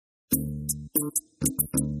Hello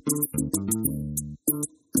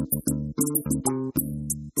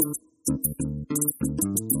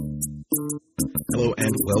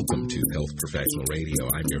and welcome to Health Professional Radio.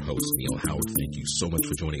 I'm your host, Neil Howard. Thank you so much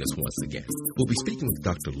for joining us once again. We'll be speaking with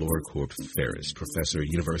Dr. Laura Korb-Ferris, Professor,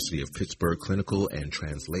 University of Pittsburgh Clinical and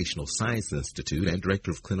Translational Science Institute and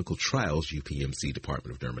Director of Clinical Trials, UPMC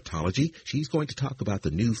Department of Dermatology. She's going to talk about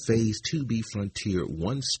the new Phase 2B Frontier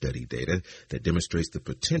 1 study data that demonstrates the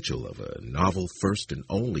potential of a novel first and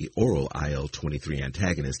only oral IL-23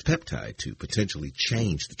 antagonist peptide to potentially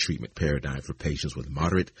change the treatment paradigm for patients with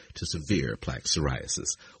moderate to severe plaque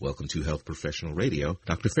psoriasis. Welcome to Health Professional Radio.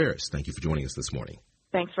 Dr. Ferris, thank you for joining us this morning.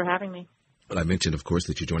 Thanks for having me. Well, I mentioned, of course,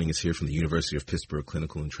 that you're joining us here from the University of Pittsburgh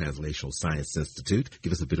Clinical and Translational Science Institute.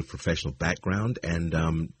 Give us a bit of professional background and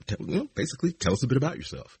basically tell us a bit about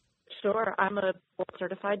yourself. Sure. I'm a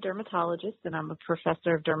board-certified dermatologist, and I'm a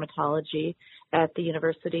professor of dermatology at the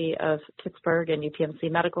University of Pittsburgh and UPMC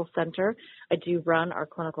Medical Center. I do run our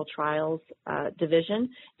clinical trials division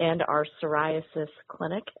and our psoriasis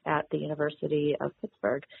clinic at the University of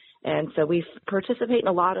Pittsburgh. And so we participate in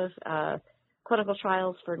a lot of clinical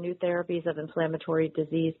trials for new therapies of inflammatory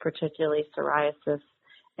disease, particularly psoriasis.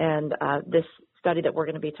 And this study that we're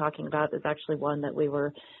going to be talking about is actually one that we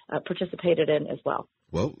were participated in as well.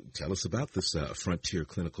 Well, tell us about this Frontier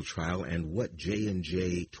clinical trial and what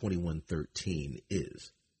J&J 2113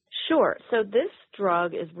 is. Sure. So this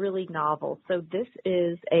drug is really novel. So this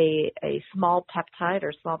is a small peptide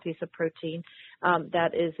or small piece of protein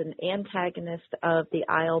that is an antagonist of the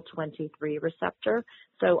IL-23 receptor.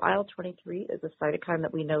 So IL-23 is a cytokine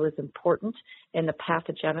that we know is important in the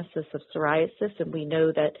pathogenesis of psoriasis, and we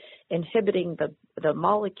know that inhibiting the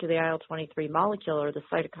molecule, the IL-23 molecule or the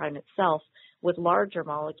cytokine itself, with larger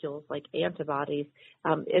molecules like antibodies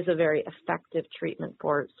is a very effective treatment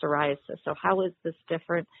for psoriasis. So how is this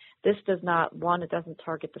different? This does not, one, it doesn't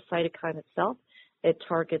target the cytokine itself. It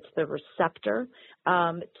targets the receptor.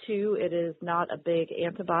 Two, it is not a big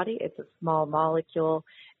antibody. It's a small molecule.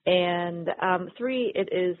 And three, it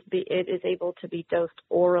is able to be dosed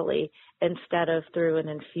orally instead of through an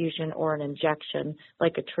infusion or an injection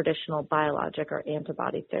like a traditional biologic or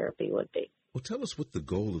antibody therapy would be. Well, tell us what the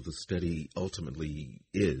goal of the study ultimately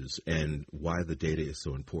is and why the data is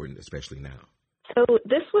so important, especially now. So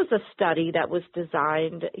this was a study that was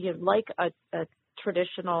designed like a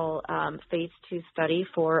traditional phase 2 study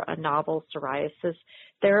for a novel psoriasis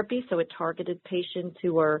therapy. So it targeted patients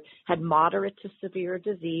who had moderate to severe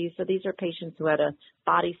disease. So these are patients who had a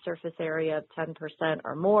body surface area of 10%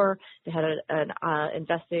 or more. They had an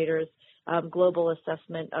investigator's global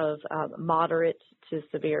assessment of moderate to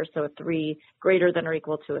severe, so a 3 greater than or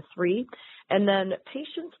equal to a 3. And then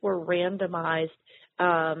patients were randomized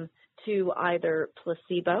to either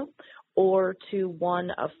placebo or to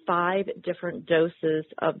one of 5 different doses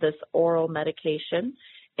of this oral medication.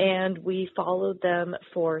 And we followed them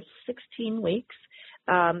for 16 weeks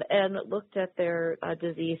and looked at their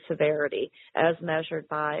disease severity as measured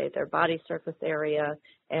by their body surface area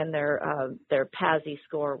and their PASI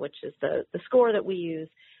score, which is the score that we use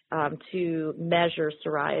to measure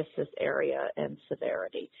psoriasis area and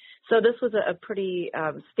severity. So this was a pretty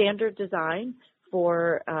standard design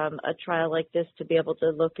for a trial like this to be able to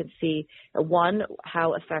look and see, one,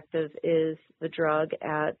 how effective is the drug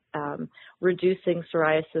at reducing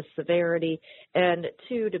psoriasis severity, and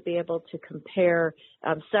two, to be able to compare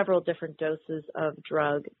several different doses of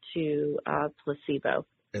drug to placebo.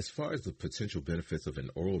 As far as the potential benefits of an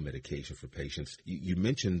oral medication for patients, you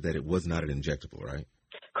mentioned that it was not an injectable, right?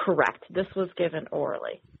 Correct. This was given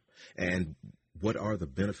orally. And what are the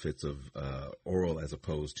benefits of oral as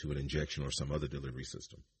opposed to an injection or some other delivery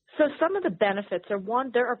system? So some of the benefits are,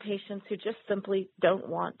 one, there are patients who just simply don't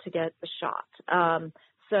want to get the shot.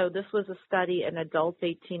 So this was a study in adults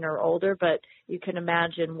 18 or older, but you can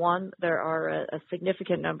imagine, one, there are a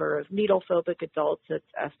significant number of needle-phobic adults. It's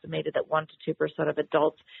estimated that 1 to 2% of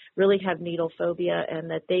adults really have needle phobia, and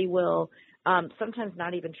that they will sometimes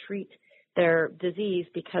not even treat their disease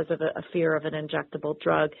because of a fear of an injectable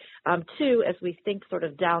drug. Two, as we think sort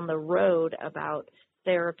of down the road about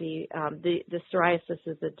therapy, the psoriasis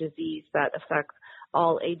is a disease that affects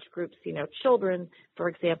all age groups. Children, for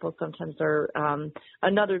example, sometimes are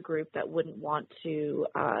another group that wouldn't want to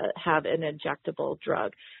have an injectable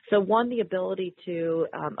drug. So one, the ability to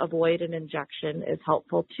avoid an injection is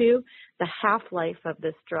helpful. Two, the half-life of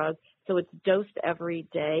this drug, so it's dosed every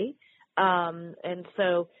day. And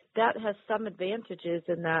so that has some advantages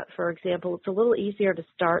in that, for example, it's a little easier to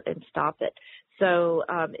start and stop it. So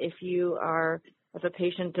if you are if a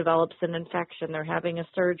patient develops an infection, they're having a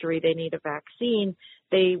surgery, they need a vaccine,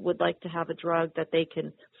 they would like to have a drug that they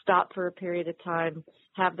can stop for a period of time,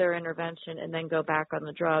 have their intervention, and then go back on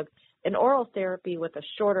the drug. An oral therapy with a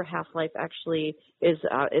shorter half-life actually is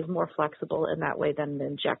more flexible in that way than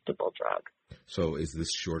an injectable drug. So is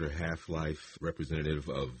this shorter half-life representative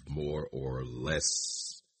of more or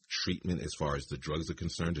less treatment as far as the drugs are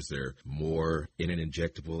concerned? Is there more in an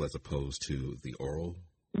injectable as opposed to the oral?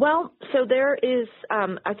 Well, so there is,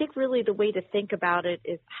 I think really the way to think about it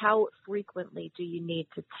is how frequently do you need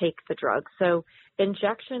to take the drug? So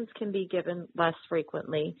injections can be given less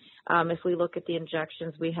frequently. If we look at the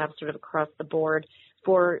injections we have sort of across the board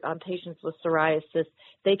for patients with psoriasis,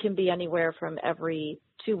 they can be anywhere from every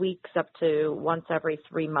 2 weeks up to once every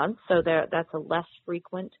 3 months. So that's a less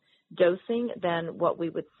frequent dosing than what we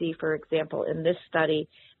would see, for example, in this study,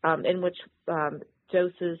 in which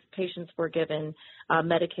doses patients were given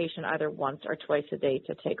medication either once or twice a day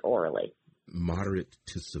to take orally. Moderate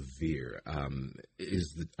to severe,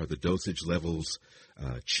 are the dosage levels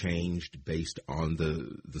changed based on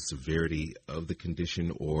the severity of the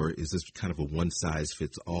condition, or is this kind of a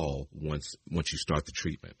one-size-fits-all once you start the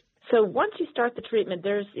treatment? So once you start the treatment,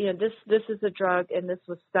 there's this is a drug, and this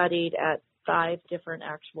was studied at 5 different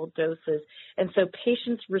actual doses. And so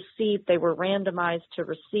patients they were randomized to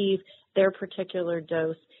receive their particular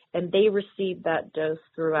dose, and they received that dose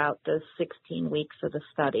throughout the 16 weeks of the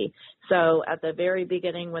study. So at the very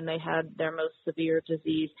beginning when they had their most severe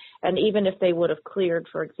disease, and even if they would have cleared,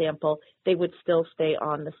 for example, they would still stay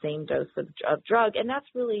on the same dose of drug. And that's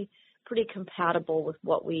really pretty compatible with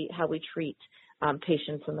how we treat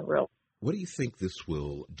patients in the real. What do you think this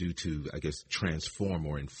will do to, transform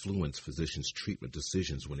or influence physicians' treatment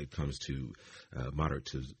decisions when it comes to moderate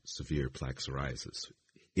to severe plaque psoriasis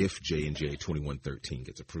if J&J 2113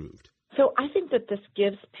 gets approved? So I think that this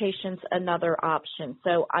gives patients another option.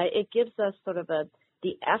 So it gives us sort of the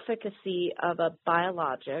efficacy of a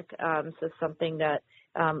biologic, so something that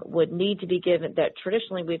would need to be given, that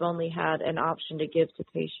traditionally we've only had an option to give to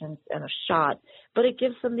patients in a shot, but it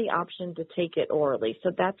gives them the option to take it orally.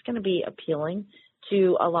 So that's going to be appealing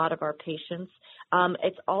to a lot of our patients.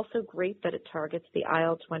 It's also great that it targets the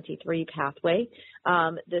IL-23 pathway.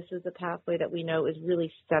 This is a pathway that we know is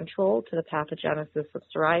really central to the pathogenesis of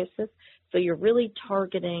psoriasis. So you're really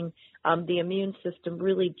targeting the immune system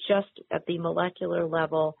really just at the molecular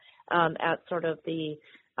level, at sort of the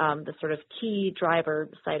sort of key driver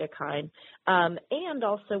cytokine. And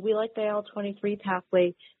also we like the IL-23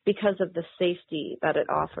 pathway because of the safety that it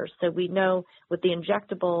offers. So we know with the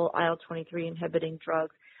injectable IL-23 inhibiting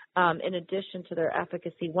drugs, in addition to their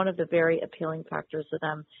efficacy, one of the very appealing factors of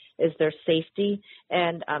them is their safety.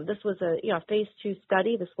 And this was a phase 2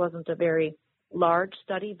 study. This wasn't a very large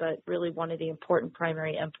study, but really one of the important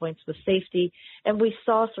primary endpoints was safety. And we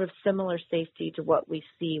saw sort of similar safety to what we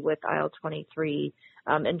see with IL-23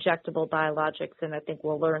 injectable biologics. And I think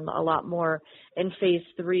we'll learn a lot more in phase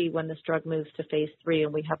 3 when this drug moves to phase 3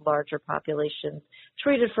 and we have larger populations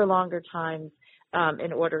treated for longer times,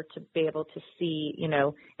 in order to be able to see,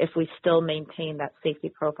 if we still maintain that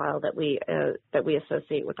safety profile that we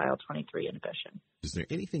associate with IL-23 inhibition. Is there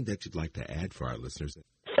anything that you'd like to add for our listeners?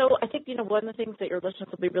 So I think, one of the things that your listeners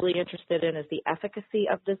will be really interested in is the efficacy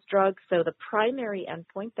of this drug. So the primary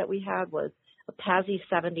endpoint that we had was a PASI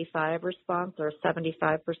 75 response, or a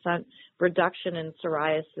 75% reduction in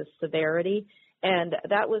psoriasis severity. And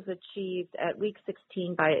that was achieved at week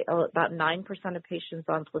 16 by about 9% of patients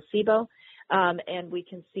on placebo. And we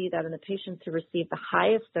can see that in the patients who received the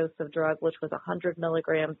highest dose of drug, which was 100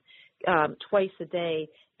 milligrams twice a day,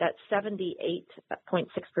 that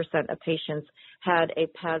 78.6% of patients had a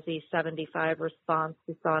PASI 75 response.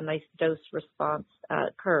 We saw a nice dose response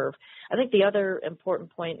curve. I think the other important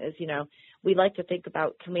point is, we like to think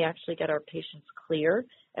about, can we actually get our patients clear?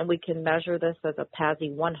 And we can measure this as a PASI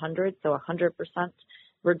 100, so 100%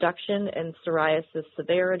 reduction in psoriasis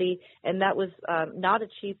severity. And that was not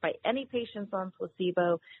achieved by any patients on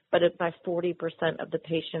placebo, but by 40% of the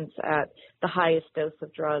patients at the highest dose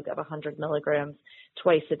of drug of 100 milligrams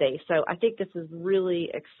twice a day. So I think this is really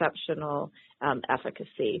exceptional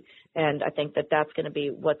efficacy. And I think that that's going to be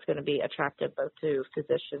what's going to be attractive both to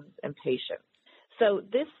physicians and patients. So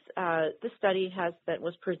this study that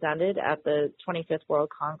was presented at the 25th World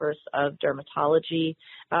Congress of Dermatology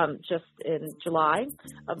just in July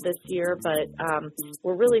of this year, but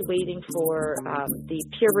we're really waiting for the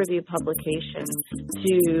peer-reviewed publication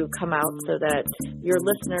to come out so that your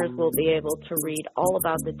listeners will be able to read all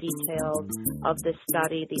about the details of this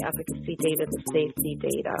study, the efficacy data, the safety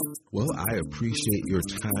data. Well, I appreciate your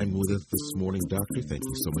time with us this morning, Doctor. Thank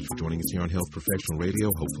you so much for joining us here on Health Professional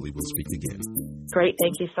Radio. Hopefully we'll speak again. Great.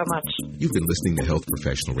 Thank you so much. You've been listening to Health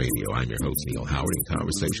Professional Radio. I'm your host, Neil Howard, in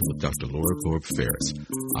conversation with Dr. Laura Korb Ferris.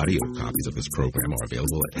 Audio copies of this program are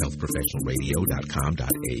available at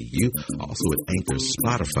healthprofessionalradio.com.au, also at Anchor,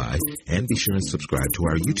 Spotify, and be sure and subscribe to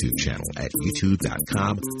our YouTube channel at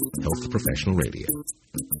youtube.com, Health Professional Radio.